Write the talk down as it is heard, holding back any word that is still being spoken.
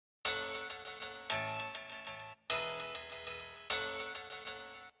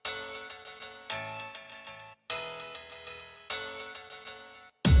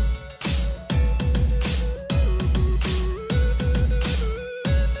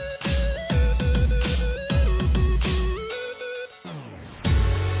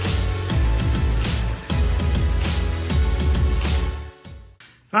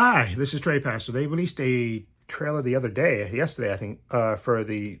Hi, this is Trey Pastor. They released a trailer the other day, yesterday, I think, for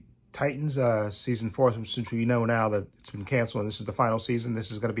the Titans season 4. Since we know now that it's been canceled and this is the final season, this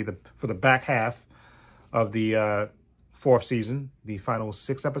is going to be for the back half of the 4th season, the final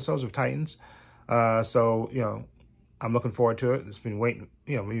 6 episodes of Titans. So I'm looking forward to it. It's been waiting,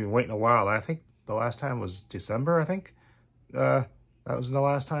 we've been waiting a while. I think the last time was December. I think that was the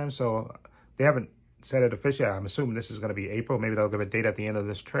last time. So they haven't said it officially. I'm assuming this is going to be April. Maybe they'll give a date at the end of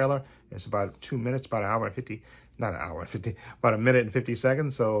this trailer. It's about 2 minutes, about an hour and 50, not an hour and 50, about a minute and 50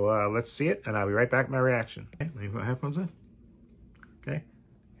 seconds. So let's see it, and I'll be right back with my reaction. Okay, let me put my headphones in. Okay,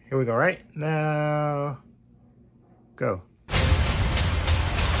 here we go. Right now, go.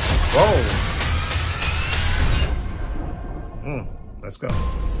 Whoa. Let's go.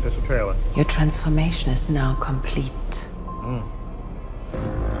 There's the trailer. Your transformation is now complete.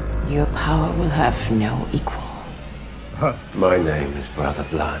 Your power will have no equal. My name is Brother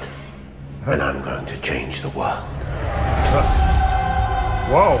Blood, and I'm going to change the world.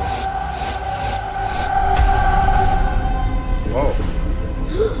 Whoa. Whoa.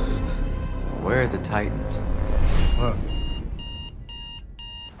 Where are the Titans?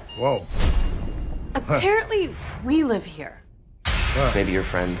 Whoa. Apparently, we live here. Maybe your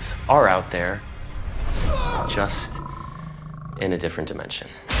friends are out there, just in a different dimension.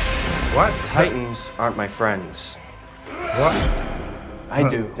 What? Titans aren't my friends. What? I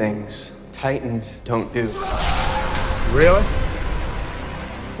do things Titans don't do. Really?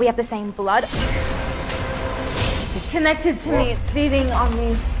 We have the same blood. He's connected to me, it's feeding on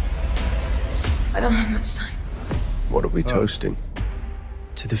me. I don't have much time. What are we toasting?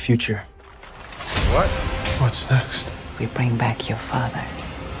 To the future. What? What's next? We bring back your father.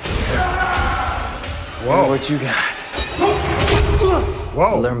 Whoa. What you got?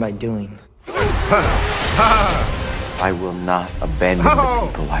 Whoa. Learn by doing. I will not abandon the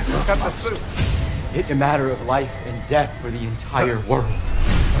people I love. Got the suit. It's a matter of life and death for the entire world.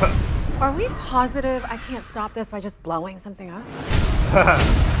 Are we positive I can't stop this by just blowing something up?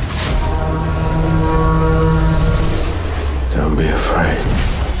 Don't be afraid.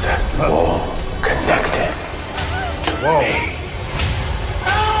 That's all connected. Whoa.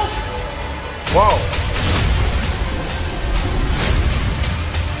 Whoa.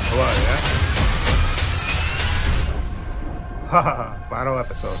 Hello, yeah? Final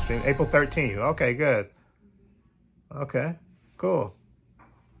episode, stream April 13th. Okay, good. Okay, cool.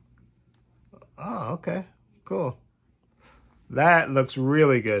 Oh, okay, cool. That looks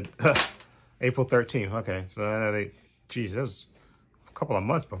really good. April 13th. Okay, so geez, that was a couple of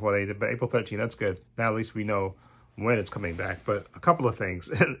months before they did, but April 13th, that's good. Now at least we know when it's coming back. But a couple of things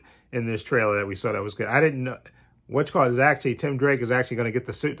in this trailer that we saw that was good. I didn't know. Tim Drake is actually going to get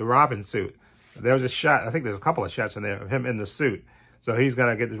the suit, the Robin suit. There was a shot, I think there's a couple of shots in there of him in the suit. So he's going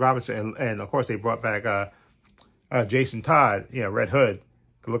to get the Robin suit. And of course, they brought back Jason Todd, Red Hood.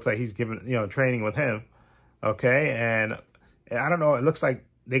 It looks like he's giving, training with him. Okay. And I don't know, it looks like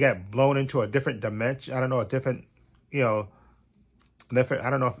they got blown into a different dimension. I don't know, I don't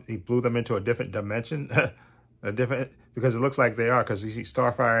know if he blew them into a different dimension. Because it looks like they are, because you see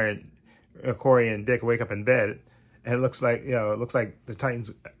Starfire and Corey and Dick wake up in bed. And it looks like, it looks like the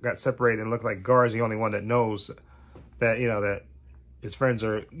Titans got separated, and it looks like Gar's the only one that knows that, that his friends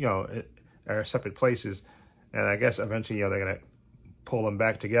are, are separate places. And I guess eventually, they're going to pull them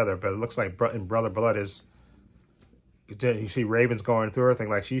back together. But it looks like Brother Blood is, you see Raven's going through her thing,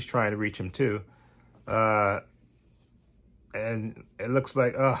 like she's trying to reach him too. And it looks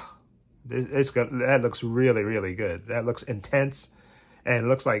like, that looks really, really good. That looks intense. And it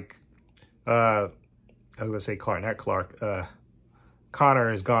looks like, I was going to say Clark, not Clark.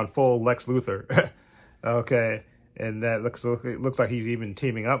 Connor has gone full Lex Luthor. Okay. And that looks like he's even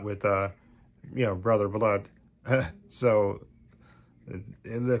teaming up with, Brother Blood. So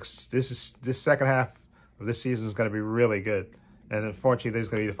it looks, this second half of this season is going to be really good. And unfortunately, there's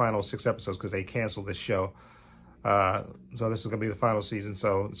going to be the final 6 episodes because they canceled this show. So this is going to be the final season.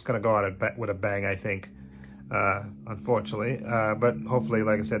 So it's going to go out with a bang, I think. Unfortunately. But hopefully,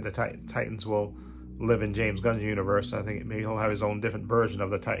 like I said, the Titans will live in James Gunn's universe. I think maybe he'll have his own different version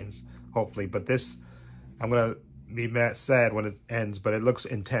of the Titans, hopefully. But this, I'm going to be sad when it ends, but it looks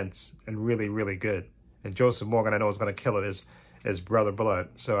intense and really, really good. And Joseph Morgan, I know, is going to kill it as Brother Blood.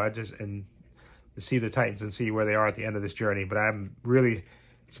 So and to see the Titans and see where they are at the end of this journey. But I'm really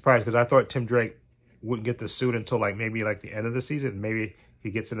surprised because I thought Tim Drake wouldn't get the suit until maybe the end of the season. Maybe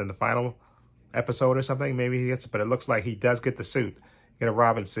he gets it in the final episode or something. Maybe he gets it, but it looks like he does get the suit, get a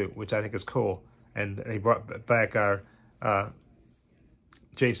Robin suit, which I think is cool. And they brought back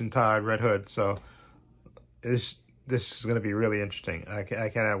Jason Todd, Red Hood. So this this is going to be really interesting. I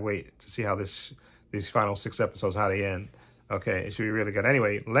cannot wait to see how these final 6 episodes, how they end. Okay, it should be really good.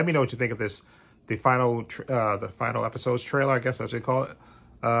 Anyway, let me know what you think of this, the final episodes trailer, I guess that's what they call it.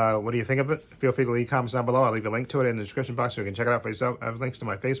 What do you think of it? Feel free to leave comments down below. I'll leave a link to it in the description box so you can check it out for yourself. I have links to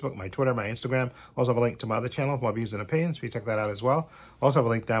my Facebook, my Twitter, my Instagram. Also have a link to my other channel, My Views and Opinions. Please check that out as well. Also have a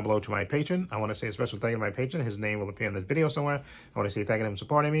link down below to my patron. I want to say a special thank you to my patron. His name will appear in the video somewhere. I want to say thank you to him for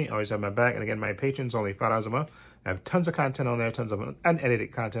supporting me. Always have my back. And again, my patron's only $5 a month. I have tons of content on there, tons of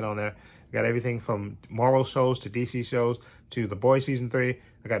unedited content on there. I got everything from Marvel shows to DC shows to The Boys Season 3.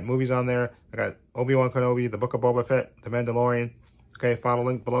 I got movies on there. I got Obi-Wan Kenobi, The Book of Boba Fett, The Mandalorian. Okay, follow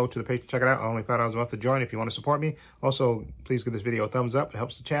link below to the page. Check it out. Only $5 a month to join if you want to support me. Also, please give this video a thumbs up. It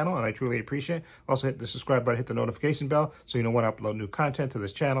helps the channel, and I truly appreciate it. Also, hit the subscribe button, hit the notification bell so you know when I upload new content to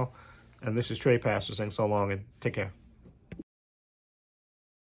this channel. And this is Trey Pastor saying so long, and take care.